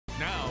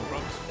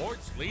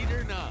Sports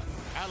Leader 9,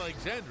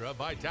 Alexandra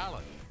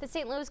Vitale. The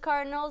St. Louis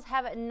Cardinals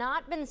have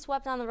not been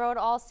swept on the road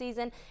all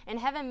season and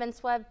haven't been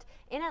swept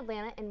in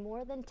Atlanta in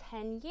more than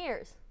 10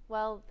 years.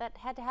 Well, that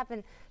had to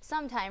happen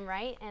sometime,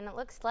 right? And it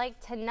looks like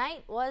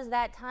tonight was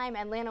that time.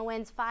 Atlanta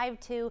wins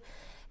 5-2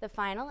 the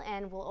final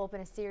and will open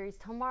a series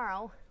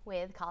tomorrow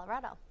with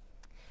Colorado.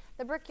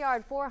 The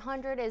Brickyard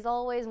 400 is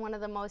always one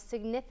of the most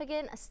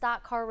significant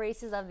stock car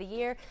races of the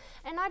year,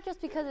 and not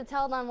just because it's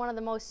held on one of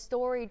the most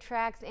storied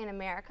tracks in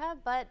America,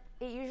 but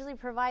it usually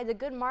provides a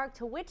good mark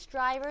to which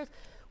drivers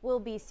will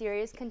be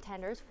serious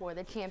contenders for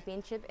the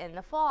championship in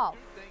the fall.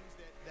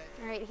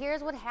 All right,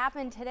 here's what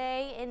happened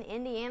today in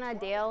Indiana.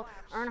 Dale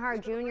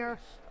Earnhardt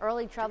Jr.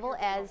 early trouble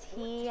as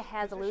he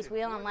has a loose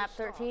wheel on lap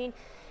 13.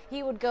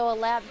 He would go a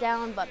lap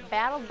down but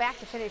battled back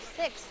to finish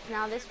 6th.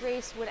 Now this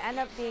race would end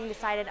up being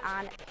decided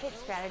on pit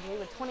strategy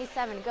with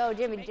 27 to go.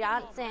 Jimmy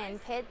Johnson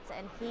pits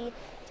and he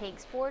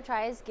takes 4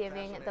 tries,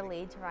 giving the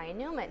lead to Ryan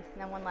Newman.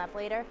 Then 1 lap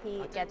later,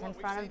 he gets in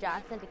front of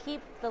Johnson to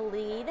keep the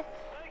lead.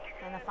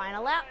 And the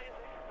final lap,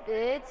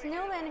 it's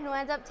Newman who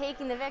ends up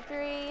taking the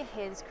victory.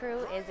 His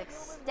crew is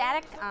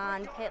ecstatic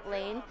on pit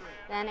lane.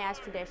 Then, as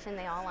tradition,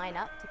 they all line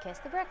up to kiss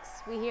the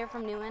bricks. We hear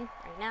from Newman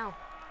right now.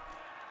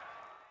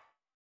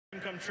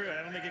 Come true.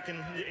 I don't think it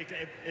can.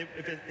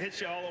 If it hits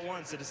you all at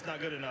once, it's not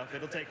good enough.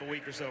 It'll take a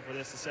week or so for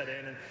this to set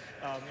in.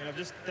 And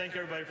just thank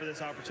everybody for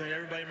this opportunity.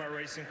 Everybody in my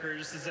racing career,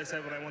 just as I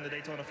said when I won the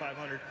Daytona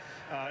 500,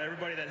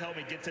 everybody that helped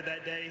me get to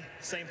that day.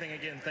 Same thing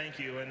again. Thank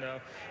you. And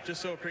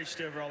just so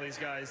appreciative of all these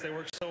guys. They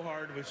worked so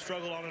hard. We've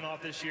struggled on and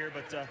off this year,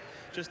 but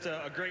just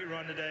a great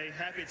run today.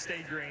 Happy it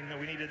stayed green.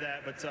 We needed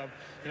that. But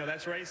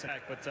that's racing.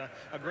 But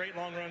a great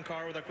long run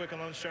car with a Quick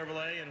and Loan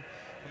Chevrolet. And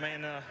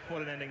man,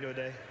 what an ending to a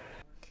day.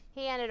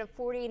 He ended a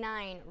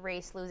 49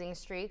 race losing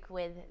streak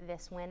with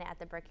this win at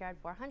the Brickyard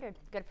 400.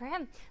 Good for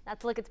him.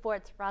 That's a look at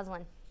sports.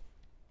 Rosalind.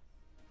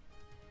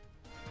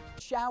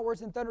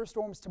 Showers and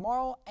thunderstorms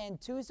tomorrow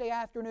and Tuesday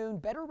afternoon.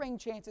 Better rain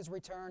chances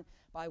return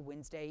by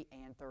Wednesday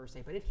and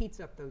Thursday, but it heats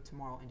up though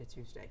tomorrow into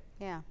Tuesday.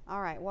 Yeah.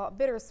 All right. Well,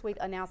 bittersweet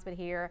announcement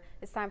here.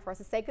 It's time for us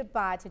to say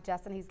goodbye to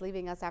Justin. He's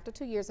leaving us after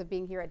 2 years of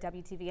being here at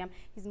WTVM.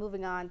 He's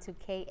moving on to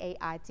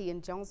KAIT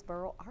in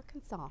Jonesboro,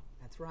 Arkansas.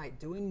 That's right.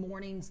 Doing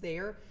mornings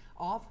there,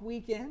 off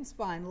weekends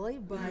finally,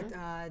 but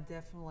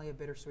definitely a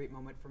bittersweet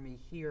moment for me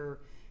here.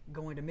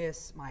 Going to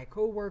miss my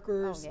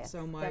co-workers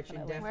so much,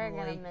 and definitely we're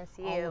gonna miss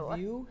you. All of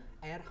you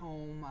at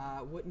home.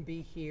 Wouldn't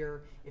be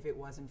here if it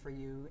wasn't for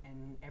you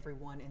and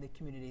everyone in the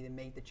community that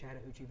made the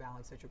Chattahoochee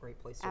Valley such a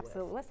great place to live.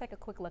 Absolutely. Let's take a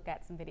quick look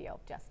at some video,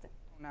 Justin.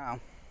 No.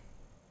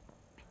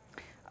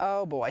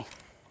 Oh boy.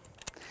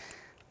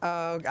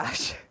 Oh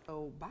gosh.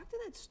 So back to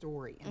that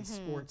story in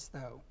sports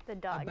though. The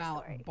dog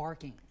about story.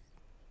 Barking.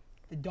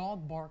 The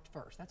dog barked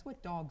first. That's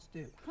what dogs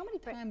do. How many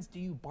times do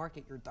you bark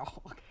at your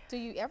dog? Do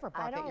you ever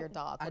bark at your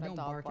dog when I don't a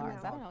dog bark at my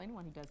barks? dog. I don't know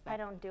anyone who does that. I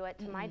don't do it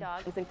to my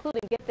dog. Including,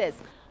 get this,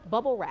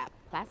 bubble wrap,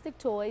 plastic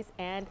toys,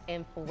 and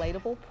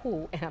inflatable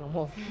pool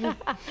animals.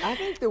 I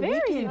think the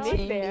weekend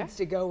team needs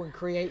to go and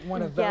create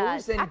one of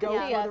those and go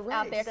for the race.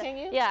 Out there, can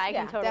you? Yeah, I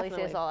can totally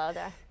see us all out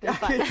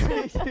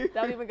there.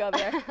 Don't even go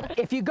there.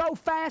 If you go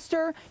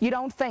faster, you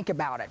don't think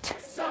about it.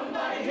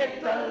 Somebody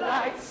hit the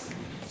lights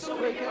so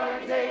we can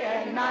learn day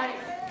and night.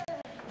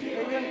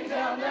 People in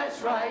town,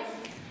 that's right.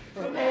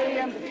 From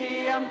AM to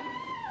PM,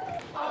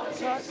 all the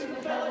chicks and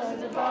the fellas in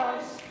the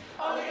bars,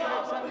 all the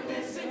y'all up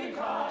in singing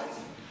cars.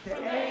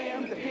 From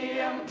AM to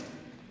PM.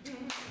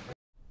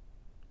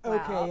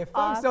 Okay, if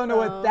folks don't know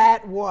what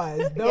that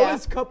was,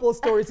 those couple of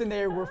stories in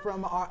there were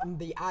from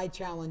the I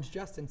Challenge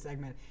Justin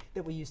segment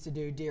that we used to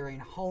do during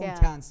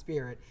Hometown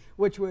Spirit,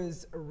 which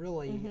was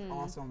really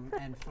awesome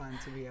and fun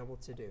to be able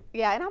to do.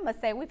 Yeah, and I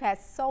must say, we've had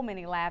so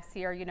many laughs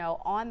here, you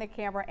know, on the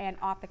camera and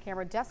off the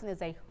camera. Justin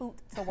is a hoot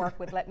to work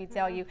with, let me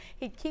tell you.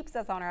 He keeps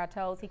us on our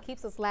toes. He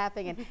keeps us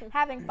laughing and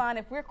having fun.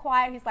 If we're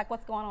quiet, he's like,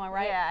 what's going on,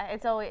 right? Yeah,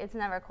 it's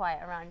never quiet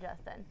around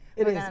Justin.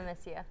 We're going to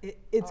miss you.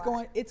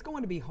 It's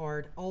going to be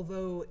hard,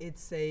 although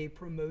it's a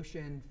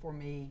promotion for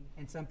me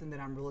and something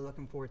that I'm really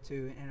looking forward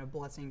to, and a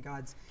blessing.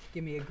 God's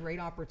given me a great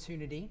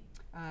opportunity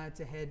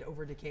to head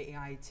over to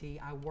KAIT.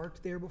 I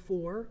worked there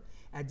before.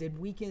 I did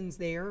weekends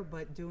there,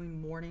 but doing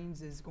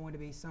mornings is going to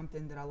be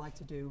something that I like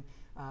to do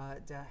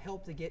to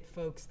help to get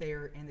folks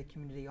there in the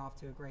community off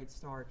to a great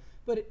start.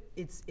 But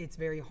it's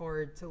very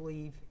hard to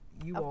leave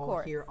you all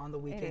here on the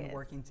weekend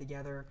working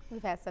together.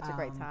 We've had such a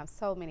great time,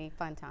 so many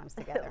fun times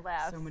together.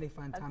 So many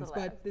fun times.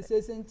 But this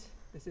isn't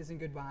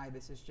goodbye.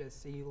 This is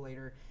just see you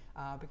later,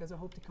 because I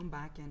hope to come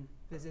back and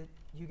visit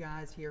you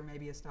guys here,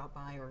 maybe a stop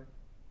by, or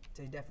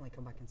to definitely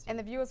come back and see. And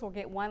the viewers will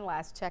get one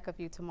last check of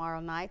you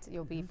tomorrow night.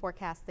 You'll be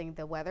forecasting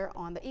the weather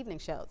on the evening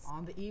shows.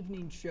 On the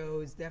evening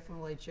shows,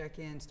 definitely check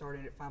in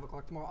starting at 5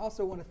 o'clock tomorrow.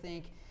 Also want to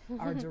thank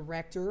our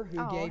director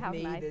who gave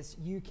me this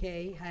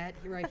UK hat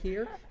right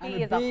here.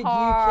 He is a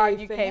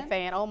hard UK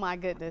fan. Oh my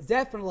goodness.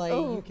 Definitely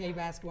UK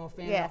basketball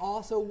fan. Yes. I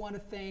also want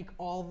to thank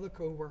all of the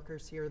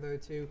co-workers here though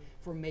too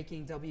for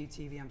making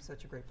WTVM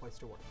such a great place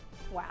to work.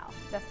 Wow.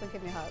 Justin,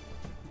 give me a hug.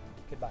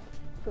 Goodbye.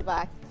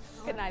 Goodbye.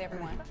 Good night,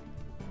 everyone.